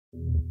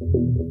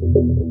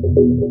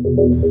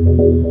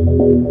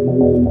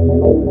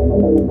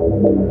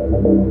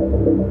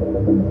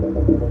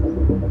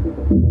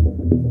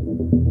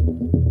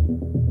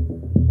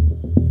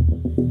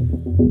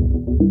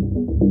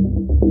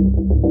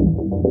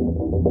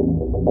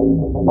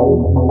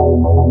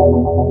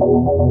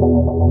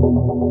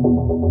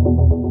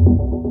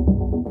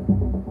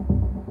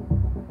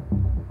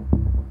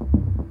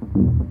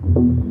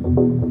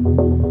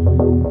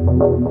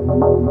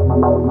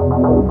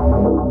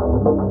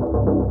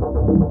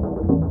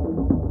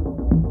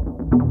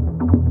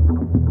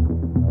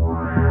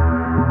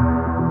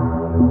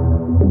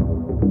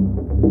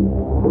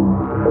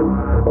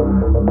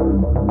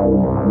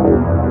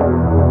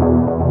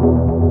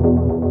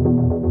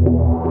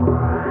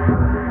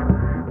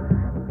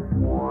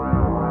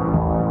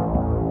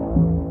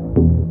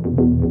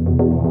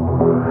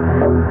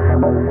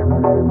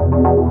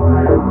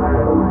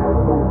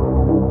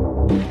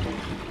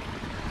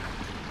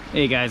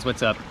Hey guys,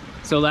 what's up?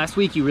 So last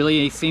week you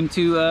really seemed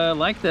to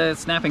like the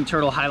snapping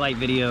turtle highlight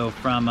video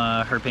from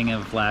herping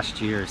of last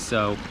year,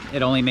 so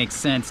it only makes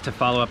sense to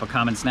follow up a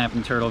common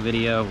snapping turtle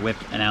video with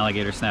an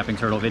alligator snapping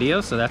turtle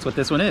video, so that's what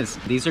this one is.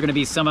 These are going to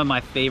be some of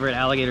my favorite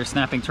alligator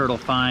snapping turtle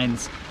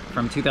finds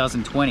from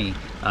 2020.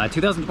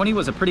 2020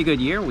 was a pretty good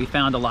year. We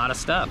found a lot of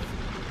stuff.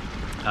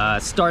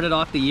 Started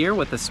off the year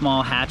with a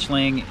small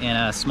hatchling in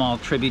a small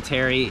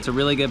tributary. It's a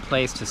really good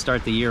place to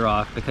start the year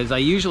off because I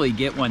usually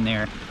get one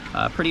there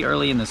pretty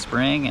early in the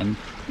spring, and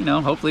you know,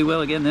 hopefully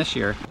will again this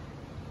year.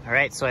 All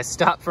right, so I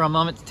stopped for a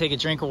moment to take a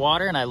drink of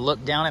water and I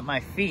looked down at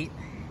my feet,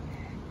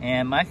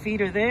 and my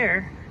feet are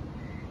there.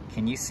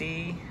 Can you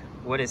see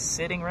what is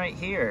sitting right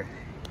here?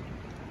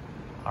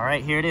 All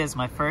right, here it is,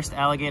 my first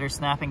alligator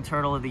snapping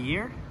turtle of the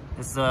year.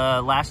 This is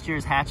last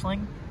year's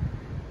hatchling.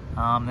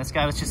 This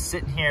guy was just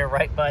sitting here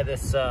right by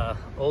this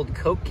old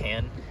Coke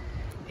can,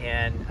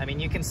 and I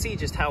mean, you can see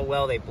just how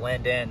well they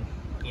blend in,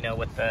 you know,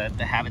 with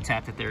the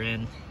habitat that they're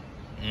in.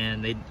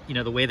 And they, you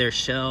know, the way their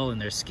shell and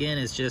their skin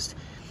is just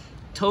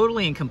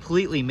totally and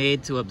completely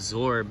made to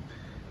absorb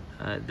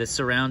the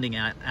surrounding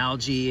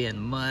algae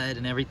and mud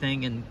and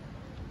everything, and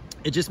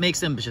it just makes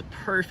them just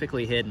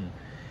perfectly hidden.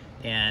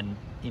 And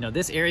you know,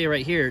 this area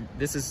right here,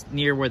 this is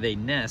near where they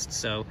nest,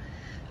 so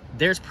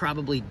there's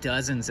probably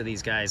dozens of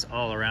these guys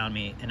all around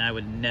me, and I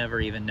would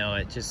never even know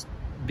it just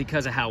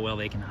because of how well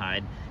they can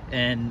hide.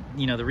 And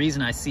you know, the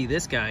reason I see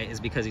this guy is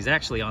because he's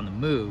actually on the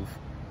move.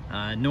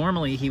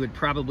 Normally he would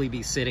probably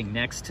be sitting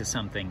next to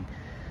something,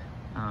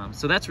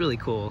 so that's really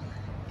cool.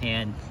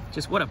 And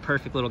just what a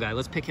perfect little guy.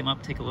 Let's pick him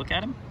up, take a look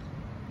at him.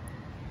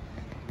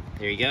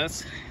 There he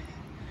goes.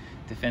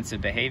 Defensive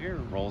behavior,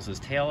 rolls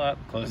his tail up,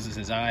 closes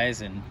his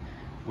eyes, and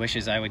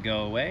wishes I would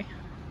go away.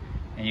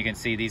 And you can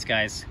see these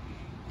guys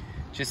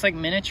just like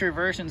miniature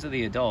versions of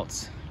the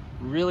adults.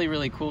 Really,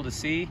 really cool to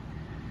see.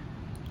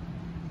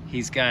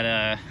 He's got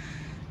a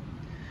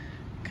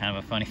kind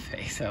of a funny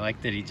face. I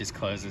like that he just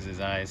closes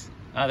his eyes.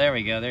 Oh, there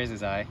we go, there's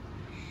his eye.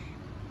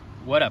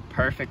 What a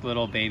perfect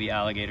little baby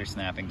alligator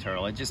snapping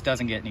turtle. It just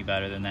doesn't get any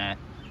better than that.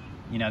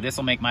 You know, this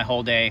will make my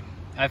whole day.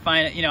 I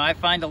find, you know, I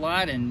find a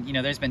lot, and you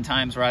know, there's been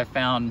times where I've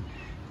found,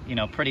 you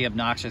know, pretty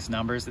obnoxious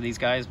numbers of these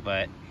guys,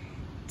 but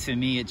to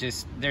me, it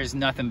just, there's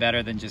nothing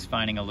better than just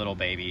finding a little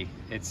baby.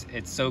 It's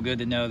so good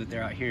to know that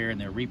they're out here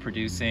and they're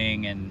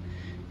reproducing, and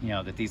you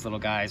know, that these little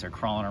guys are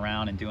crawling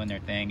around and doing their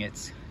thing.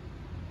 It's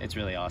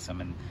really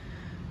awesome, and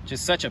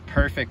just such a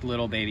perfect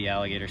little baby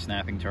alligator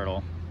snapping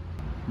turtle.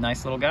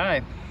 Nice little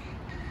guy.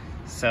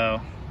 So,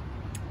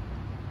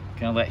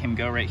 gonna let him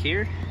go right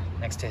here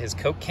next to his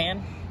Coke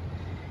can,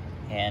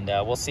 and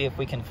we'll see if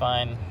we can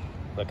find,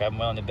 look, I'm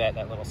willing to bet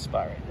that little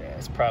spot right there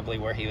is probably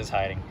where he was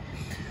hiding.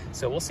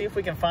 So we'll see if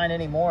we can find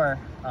any more.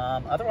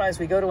 Otherwise,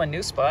 we go to a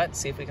new spot,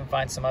 see if we can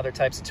find some other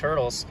types of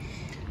turtles.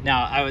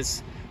 Now, I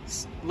was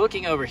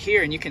looking over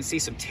here, and you can see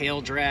some tail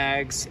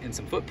drags and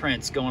some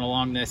footprints going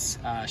along this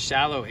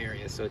shallow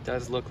area. So it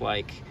does look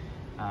like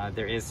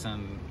there is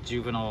some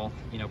juvenile,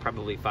 you know,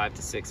 probably 5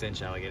 to 6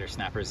 inch alligator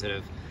snappers that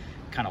have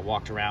kind of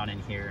walked around in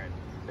here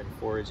and been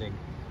foraging.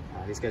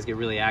 These guys get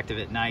really active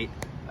at night.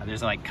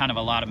 There's like kind of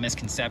a lot of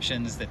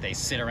misconceptions that they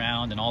sit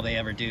around and all they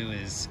ever do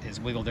is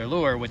wiggle their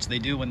lure, which they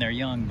do when they're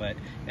young, but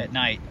at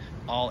night,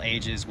 all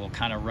ages will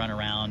kind of run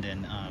around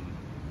and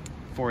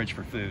forage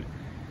for food.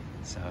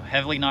 So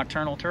heavily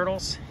nocturnal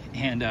turtles,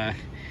 and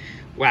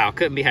wow,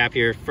 couldn't be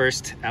happier.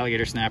 First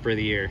alligator snapper of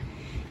the year.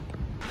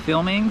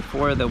 Filming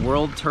for the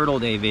World Turtle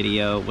Day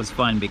video was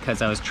fun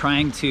because I was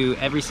trying to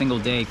every single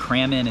day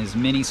cram in as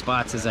many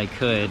spots as I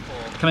could.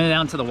 Coming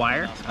down to the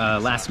wire,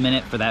 last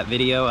minute for that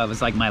video, I was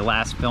like my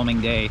last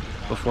filming day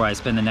before I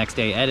spend the next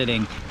day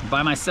editing.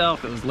 By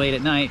myself, it was late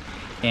at night,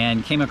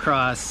 and came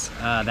across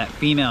that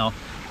female,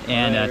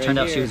 and turned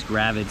out she was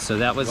gravid, so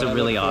that was a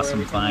really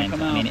awesome find.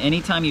 I mean,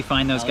 anytime you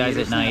find those guys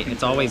at night,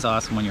 it's always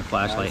awesome when your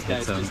flashlight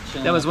hits them.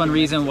 That was one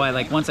reason why,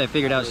 like, once I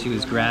figured out she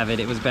was gravid,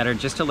 it was better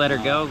just to let her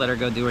go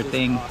do her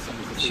thing.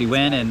 She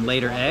went and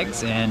laid her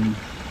eggs, and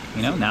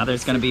you know, now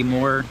there's going to be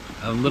more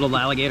little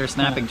alligator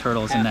snapping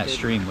turtles in that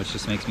stream, which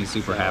just makes me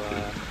super happy.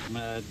 I'm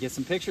gonna get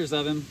some pictures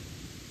of him.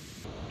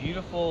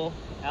 Beautiful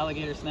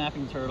alligator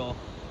snapping turtle.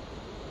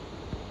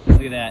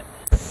 Look at that.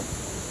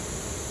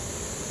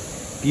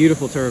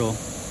 Beautiful turtle.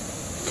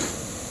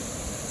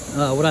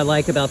 What I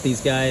like about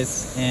these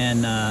guys,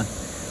 and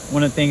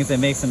one of the things that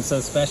makes them so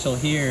special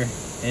here,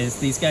 is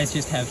these guys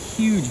just have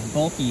huge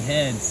bulky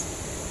heads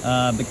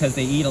because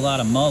they eat a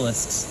lot of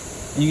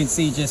mollusks. And you can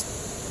see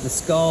just the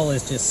skull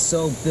is just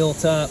so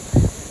built up,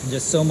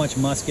 just so much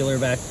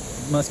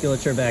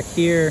musculature back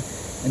here,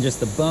 and just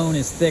the bone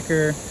is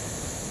thicker.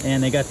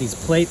 And they got these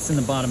plates in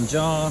the bottom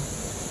jaw.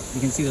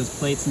 You can see those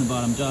plates in the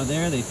bottom jaw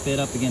there. They fit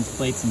up against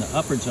plates in the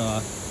upper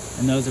jaw,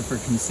 and those are for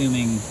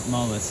consuming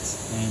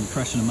mollusks and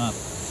crushing them up.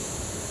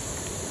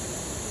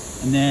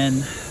 And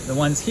then the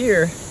ones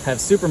here have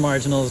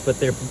supramarginals,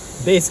 but they're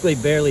basically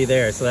barely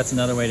there. So that's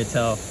another way to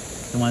tell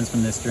the ones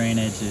from this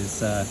drainage is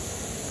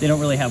they don't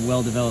really have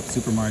well-developed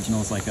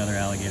supramarginals like other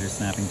alligator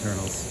snapping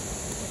turtles.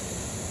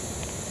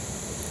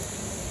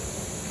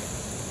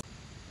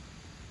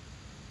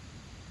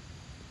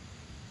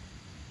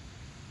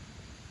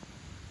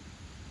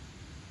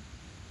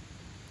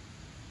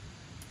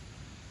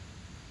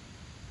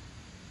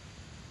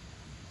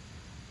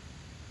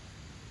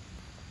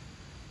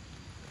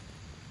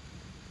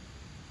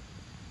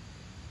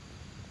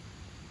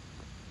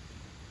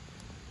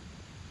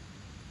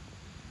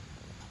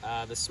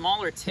 The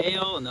smaller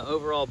tail and the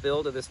overall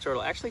build of this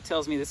turtle actually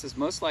tells me this is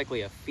most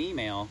likely a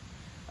female.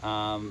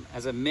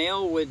 As a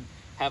male would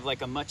have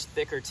like a much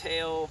thicker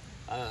tail.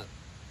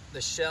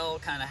 The shell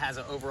kind of has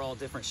an overall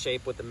different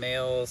shape with the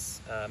males.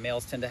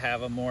 Males tend to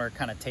have a more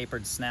kind of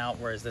tapered snout,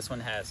 whereas this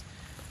one has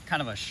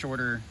kind of a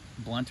shorter,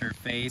 blunter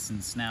face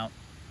and snout.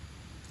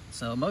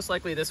 So most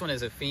likely this one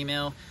is a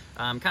female.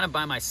 I'm kind of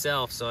by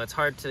myself, so it's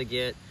hard to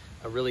get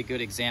a really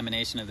good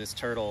examination of this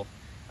turtle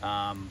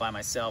by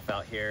myself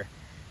out here.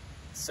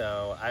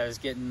 So I was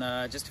getting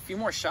just a few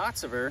more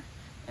shots of her,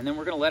 and then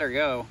we're gonna let her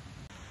go.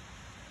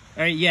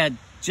 All right, yeah,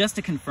 just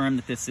to confirm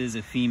that this is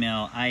a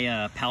female,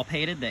 I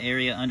palpated the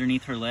area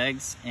underneath her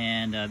legs,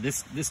 and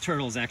this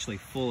turtle is actually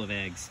full of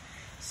eggs.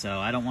 So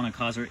I don't want to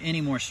cause her any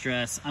more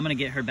stress. I'm gonna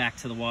get her back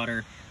to the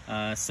water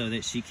so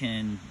that she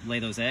can lay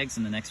those eggs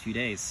in the next few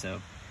days.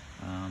 So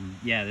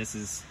yeah, this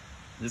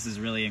is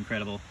really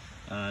incredible.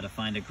 To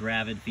find a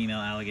gravid female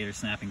alligator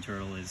snapping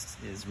turtle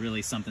is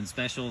really something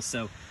special.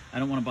 So I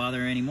don't want to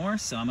bother her anymore,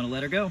 so I'm going to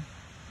let her go. All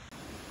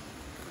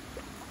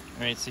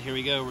right, so here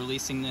we go,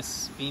 releasing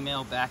this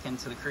female back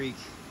into the creek.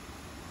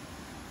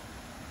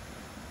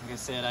 Like I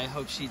said, I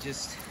hope she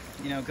just,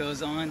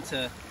 goes on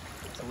to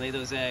lay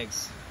those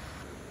eggs.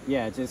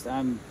 Yeah,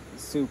 I'm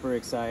super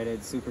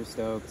excited, super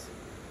stoked.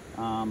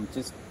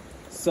 Just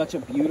such a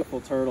beautiful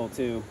turtle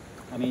too.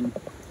 I mean,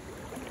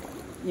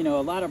 a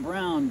lot of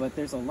brown, but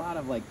there's a lot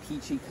of like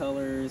peachy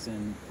colors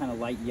and kind of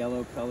light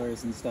yellow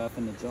colors and stuff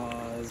in the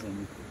jaws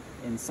and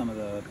in some of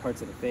the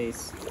parts of the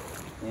face,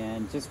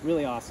 and just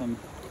really awesome.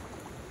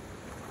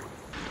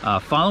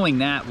 Following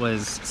that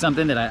was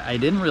something that I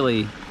didn't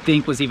really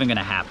think was even going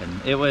to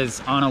happen. It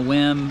was on a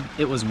whim.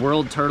 It was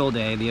World Turtle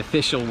Day, the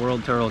official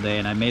World Turtle Day,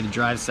 and I made a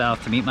drive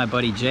south to meet my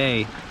buddy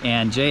Jay,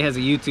 and Jay has a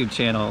YouTube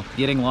channel,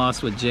 Getting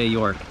Lost with Jay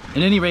York. At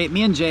any rate,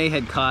 me and Jay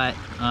had caught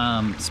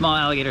small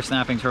alligator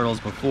snapping turtles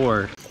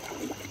before.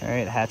 All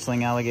right,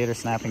 hatchling alligator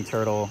snapping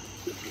turtle.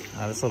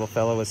 This little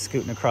fellow was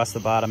scooting across the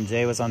bottom.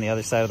 Jay was on the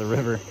other side of the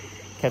river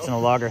catching a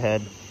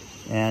loggerhead,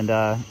 and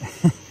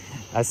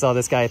I saw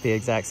this guy at the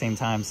exact same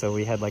time, so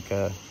we had like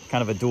a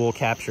kind of a dual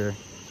capture.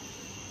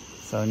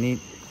 So neat.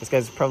 This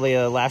guy's probably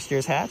a last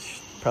year's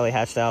hatch. Probably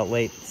hatched out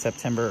late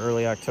September,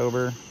 early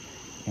October,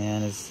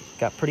 and has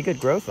got pretty good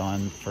growth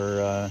on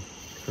for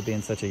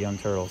being such a young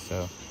turtle.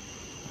 So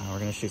we're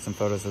gonna shoot some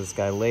photos of this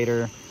guy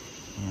later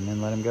and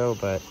then let him go,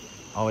 but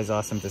always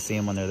awesome to see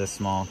them when they're this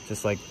small,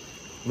 just like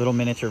little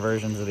miniature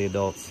versions of the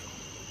adults.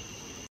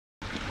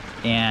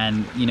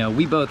 And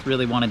we both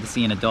really wanted to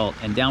see an adult,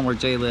 and down where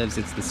Jay lives,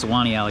 it's the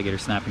Suwannee Alligator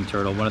snapping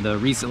turtle, one of the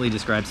recently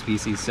described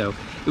species. So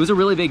it was a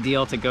really big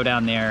deal to go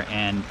down there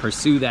and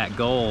pursue that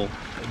goal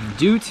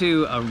due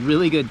to a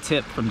really good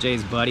tip from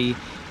Jay's buddy.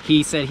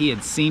 He said he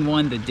had seen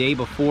one the day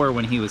before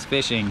when he was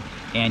fishing,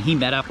 and he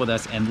met up with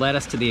us and led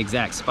us to the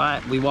exact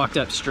spot. We walked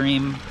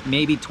upstream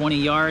maybe 20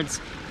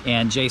 yards,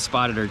 and Jay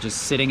spotted her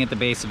just sitting at the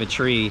base of a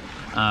tree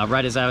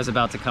right as I was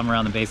about to come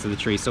around the base of the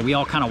tree. So we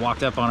all kind of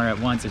walked up on her at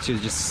once, and she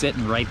was just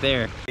sitting right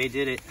there. They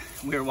did it.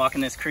 We were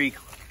walking this creek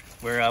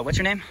where, what's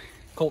your name?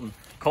 Colton.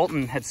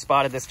 Colton had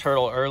spotted this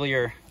turtle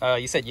earlier.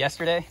 You said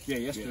yesterday? Yeah,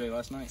 yesterday,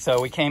 last night.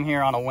 So we came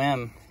here on a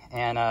whim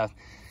and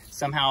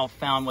somehow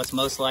found what's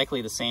most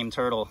likely the same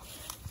turtle.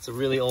 It's a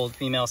really old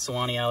female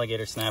Suwannee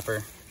alligator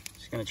snapper.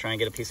 Just gonna try and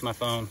get a piece of my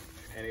phone.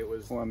 And it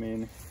was, well, I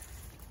mean,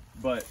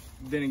 but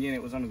then again,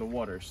 it was under the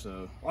water,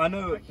 so I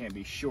know I can't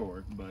be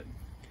sure, but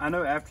I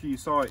know after you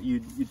saw it, you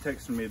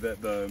texted me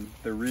that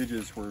the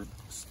ridges were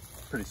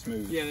pretty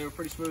smooth. yeah, they were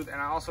pretty smooth, and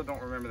I also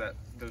don't remember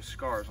those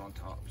scars on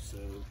top. So,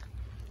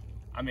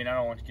 I mean, I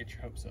don't want to get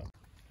your hopes up.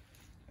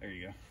 There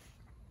you go.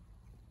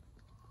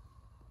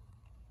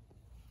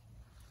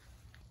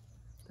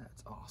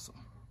 That's awesome,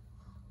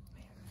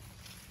 man.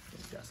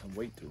 It's got some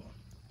weight to them.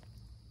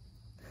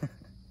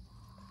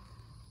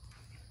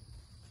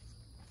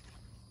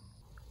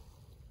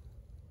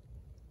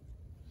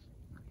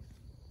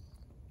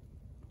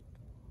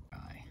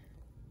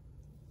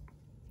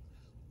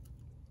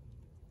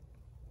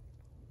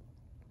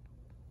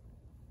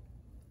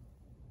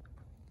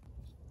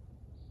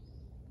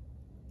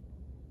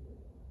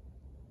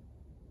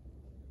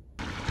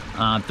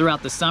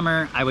 Throughout the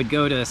summer, I would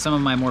go to some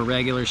of my more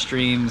regular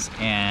streams,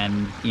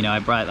 and you know, I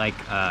brought like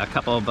a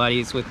couple of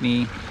buddies with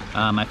me,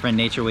 my friend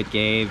Nature with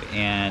Gabe,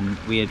 and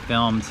we had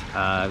filmed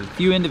a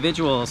few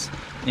individuals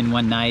in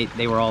one night.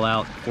 They were all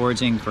out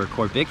foraging for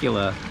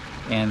Corbicula,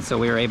 and so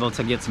we were able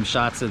to get some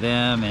shots of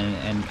them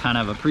and kind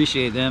of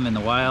appreciate them in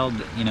the wild,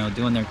 you know,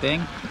 doing their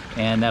thing,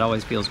 and that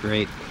always feels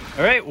great.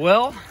 All right,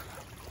 well,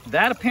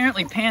 that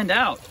apparently panned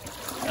out.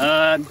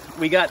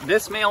 We got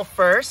this male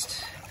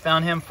first.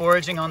 Found him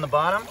foraging on the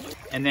bottom,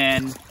 and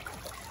then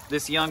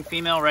this young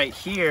female right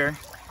here,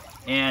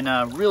 and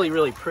a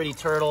really pretty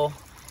turtle.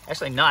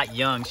 Actually not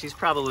young, she's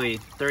probably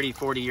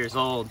 30-40 years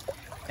old.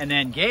 And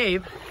then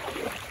Gabe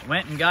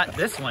went and got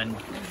this one.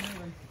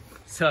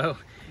 So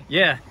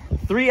yeah,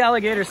 3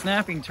 alligator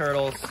snapping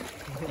turtles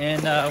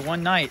in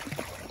one night.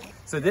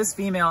 So this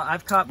female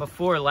I've caught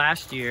before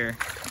last year,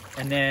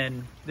 and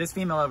then this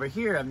female over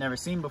here I've never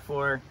seen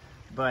before,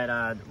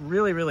 but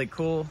really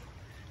cool.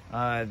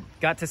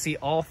 Got to see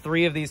all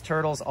 3 of these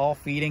turtles all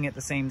feeding at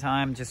the same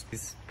time. Just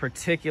this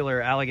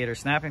particular alligator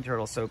snapping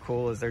turtle is so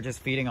cool, is they're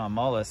just feeding on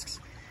mollusks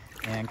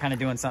and kind of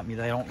doing something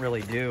they don't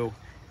really do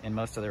in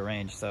most of their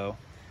range. So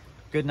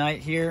good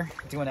night here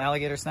doing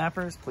alligator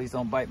snappers. Please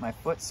don't bite my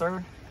foot,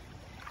 sir.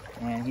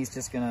 And he's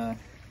just gonna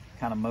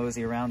kind of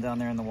mosey around down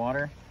there in the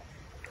water.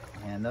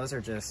 And those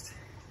are just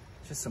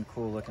some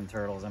cool looking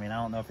turtles. I mean,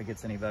 I don't know if it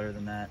gets any better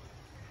than that.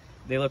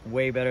 They look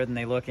way better than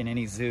they look in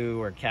any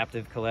zoo or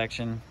captive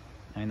collection.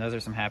 I mean, those are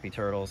some happy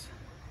turtles.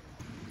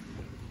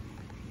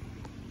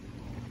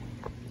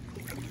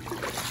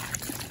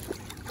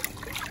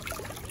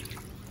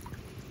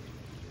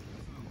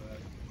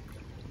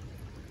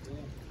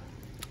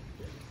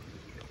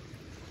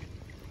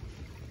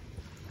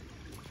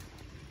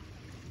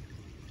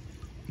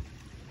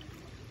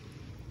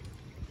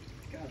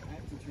 God, I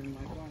have to turn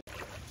my phone.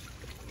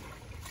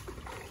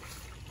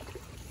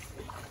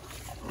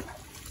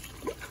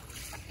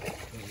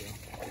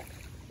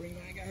 Bring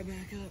that guy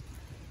back up.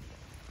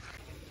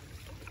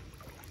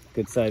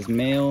 Good sized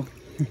male.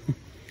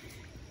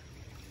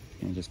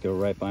 And just go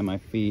right by my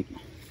feet.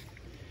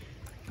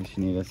 In case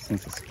you need a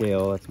sense of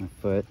scale, that's my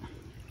foot.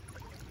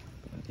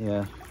 But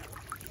yeah,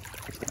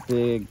 just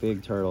a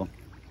big turtle.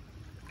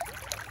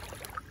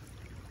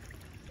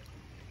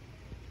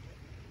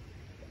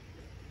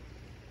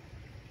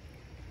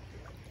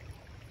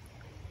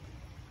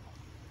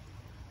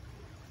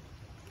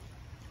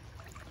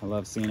 I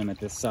love seeing them at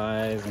this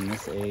size and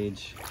this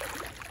age,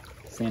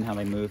 seeing how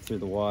they move through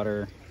the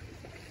water.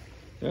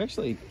 They're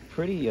actually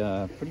pretty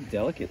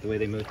delicate the way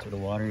they move through the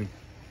water.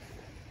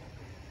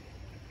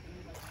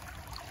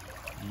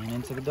 And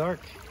into the dark.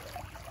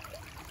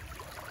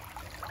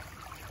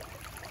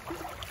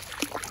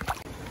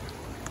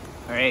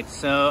 All right,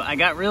 so I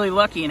got really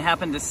lucky and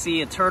happened to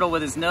see a turtle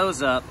with his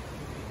nose up,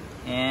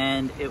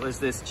 and it was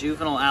this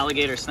juvenile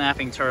alligator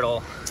snapping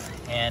turtle.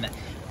 And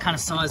kind of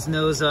saw his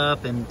nose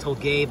up and told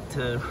Gabe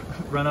to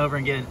run over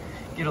and get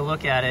a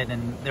look at it.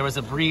 And there was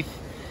a brief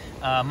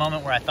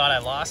moment where I thought I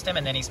lost him,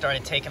 and then he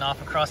started taking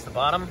off across the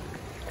bottom.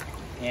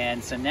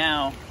 And so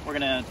now we're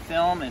gonna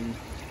film and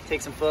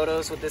take some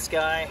photos with this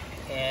guy.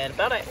 And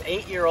about an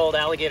 8-year-old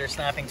alligator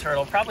snapping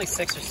turtle, probably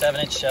 6 or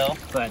 7 inch shell,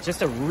 but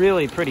just a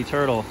really pretty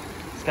turtle.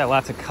 It's got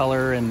lots of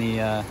color in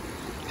the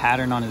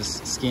pattern on his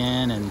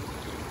skin, and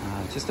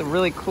just a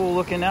really cool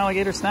looking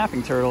alligator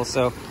snapping turtle.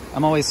 So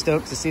I'm always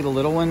stoked to see the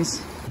little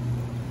ones.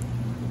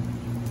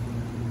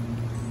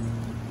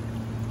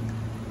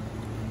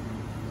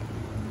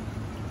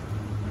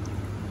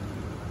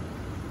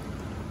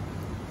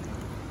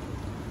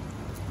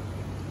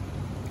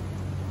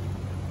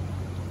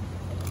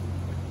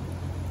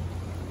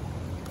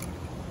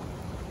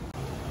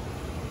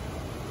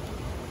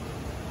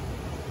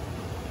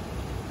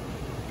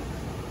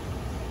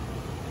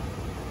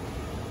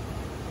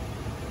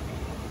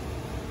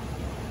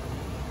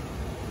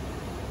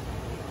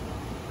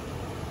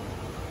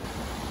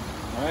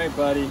 All right,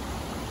 buddy.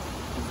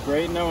 It's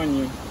great knowing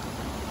you.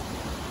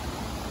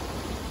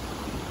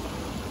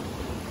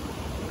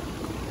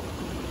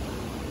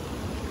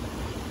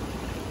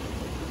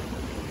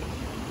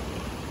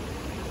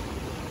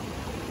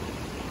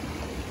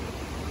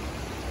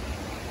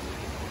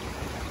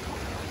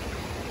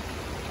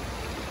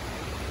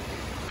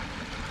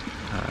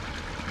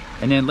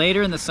 And then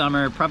later in the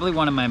summer, probably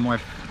one of my more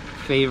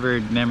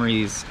favored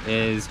memories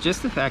is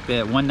just the fact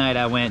that one night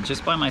I went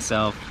just by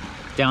myself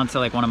down to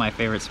like one of my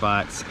favorite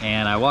spots,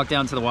 and I walked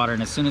down to the water,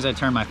 and as soon as I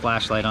turned my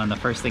flashlight on, the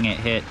first thing it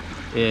hit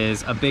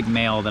is a big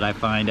male that I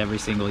find every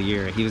single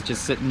year. He was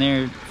just sitting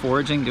there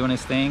foraging, doing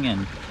his thing,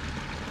 and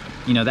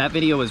you know, that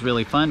video was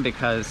really fun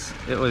because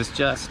it was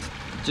just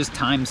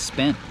time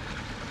spent.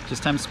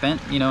 Just time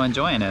spent, you know,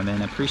 enjoying him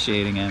and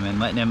appreciating him and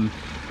letting him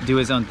do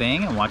his own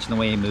thing and watching the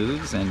way he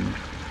moves, and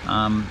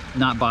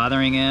not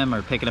bothering him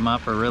or picking him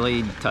up or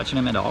really touching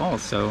him at all.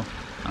 So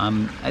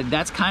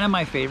that's kind of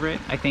my favorite.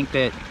 I think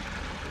that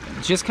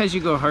just because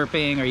you go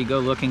herping or you go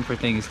looking for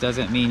things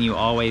doesn't mean you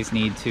always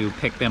need to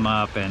pick them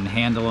up and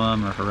handle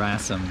them or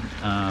harass them.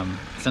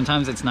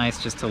 Sometimes it's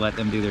nice just to let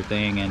them do their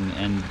thing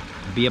and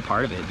be a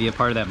part of it, be a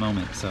part of that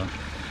moment. So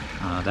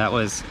that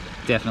was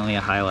definitely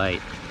a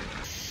highlight.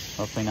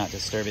 Hopefully not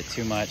disturb it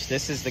too much.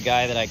 This is the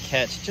guy that I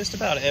catch just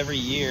about every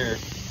year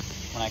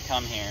when I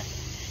come here.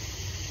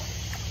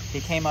 He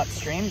came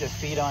upstream to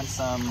feed on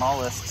some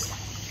mollusks.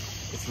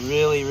 It's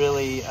really,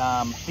 really,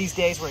 these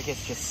days where it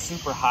gets just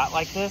super hot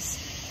like this,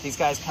 these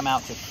guys come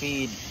out to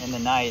feed in the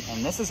night.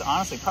 And this is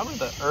honestly probably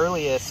the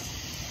earliest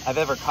I've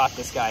ever caught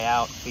this guy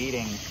out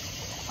feeding.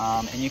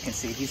 And you can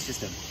see he's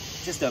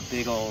just a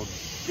big old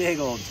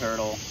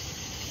turtle.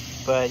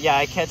 But yeah,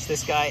 I catch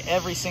this guy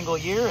every single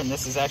year, and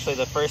this is actually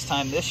the first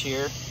time this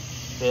year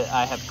that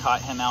I have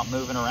caught him out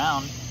moving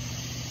around.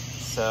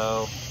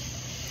 So,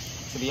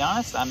 to be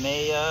honest, I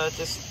may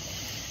just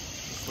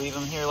leave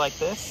him here like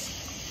this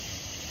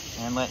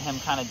and let him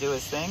kind of do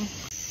his thing.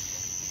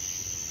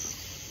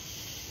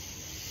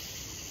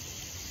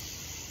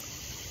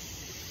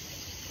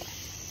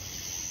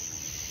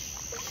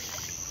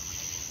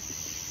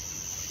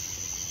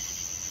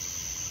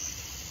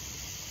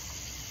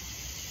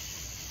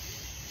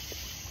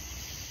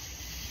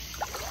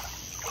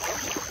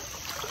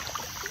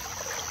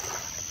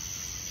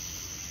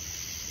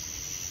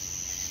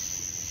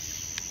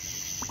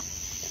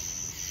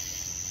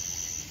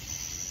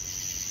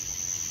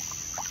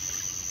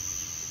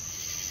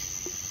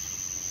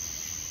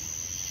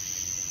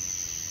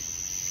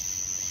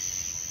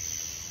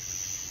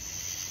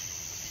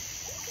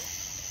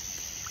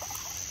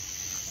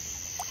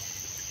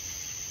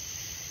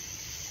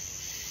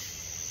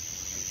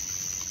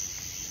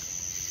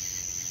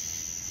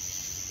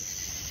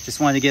 Just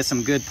wanted to get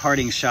some good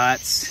parting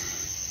shots,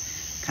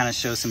 kind of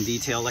show some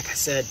detail. Like I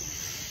said,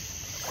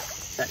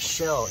 that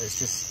shell is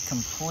just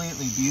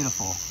completely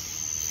beautiful.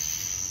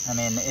 I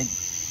mean, it,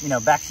 you know,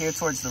 back here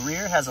towards the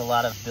rear has a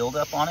lot of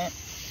buildup on it,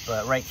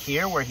 but right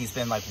here where he's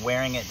been like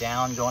wearing it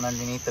down, going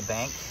underneath the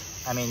bank,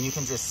 I mean, you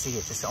can just see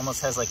it just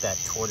almost has like that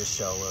tortoise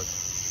shell look.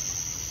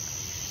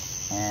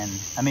 And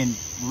I mean,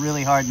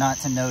 really hard not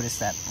to notice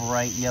that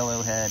bright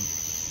yellow head.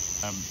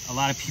 A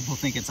lot of people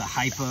think it's a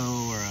hypo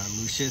or a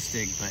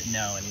leucistic, but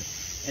no.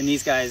 And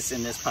these guys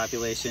in this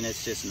population,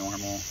 it's just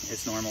normal.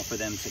 It's normal for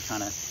them to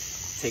kind of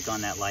take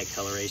on that light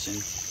coloration.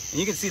 And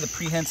you can see the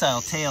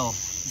prehensile tail.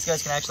 These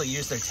guys can actually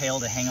use their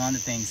tail to hang on to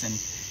things, and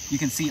you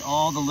can see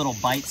all the little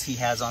bites he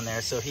has on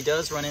there. So he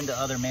does run into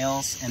other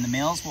males, and the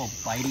males will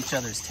bite each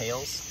other's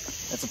tails.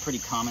 That's a pretty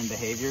common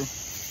behavior.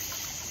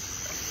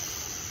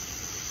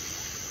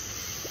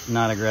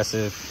 Not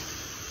aggressive.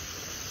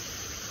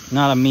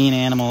 Not a mean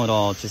animal at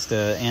all, just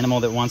an animal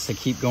that wants to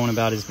keep going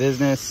about his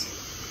business.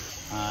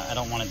 I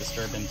don't want to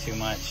disturb him too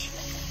much,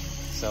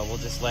 so we'll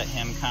just let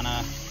him kind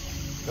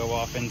of go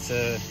off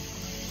into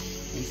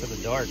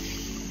the dark.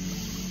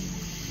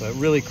 But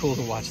really cool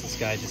to watch this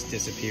guy just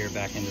disappear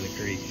back into the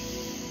creek.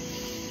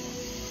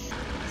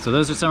 So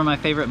those are some of my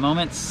favorite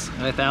moments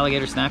with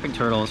alligator snapping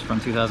turtles from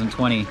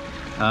 2020.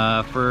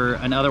 For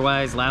an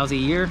otherwise lousy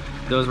year,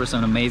 those were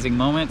some amazing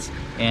moments,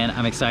 and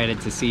I'm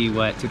excited to see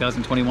what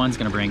 2021 is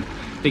going to bring.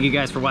 Thank you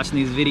guys for watching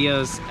these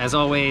videos. As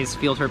always,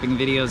 field herping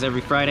videos every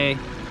Friday.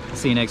 I'll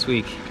see you next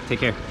week. Take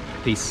care.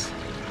 Peace.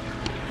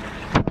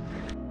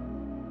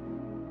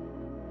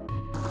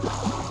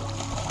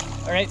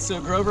 All right, so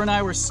Grover and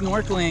I were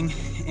snorkeling,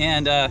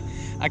 and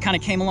I kind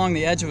of came along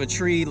the edge of a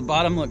tree. The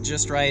bottom looked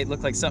just right,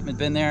 looked like something had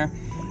been there,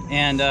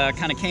 and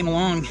kind of came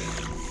along,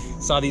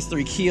 saw these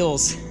 3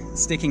 keels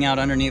sticking out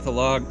underneath a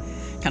log.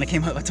 Kind of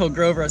came up, I told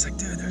Grover, I was like,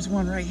 dude, there's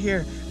one right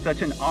here.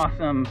 Such an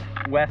awesome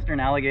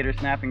western alligator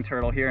snapping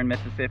turtle here in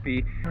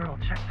Mississippi. Turtle,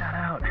 check that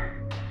out.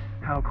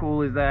 How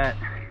cool is that?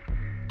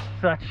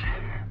 Such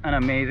an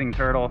amazing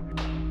turtle.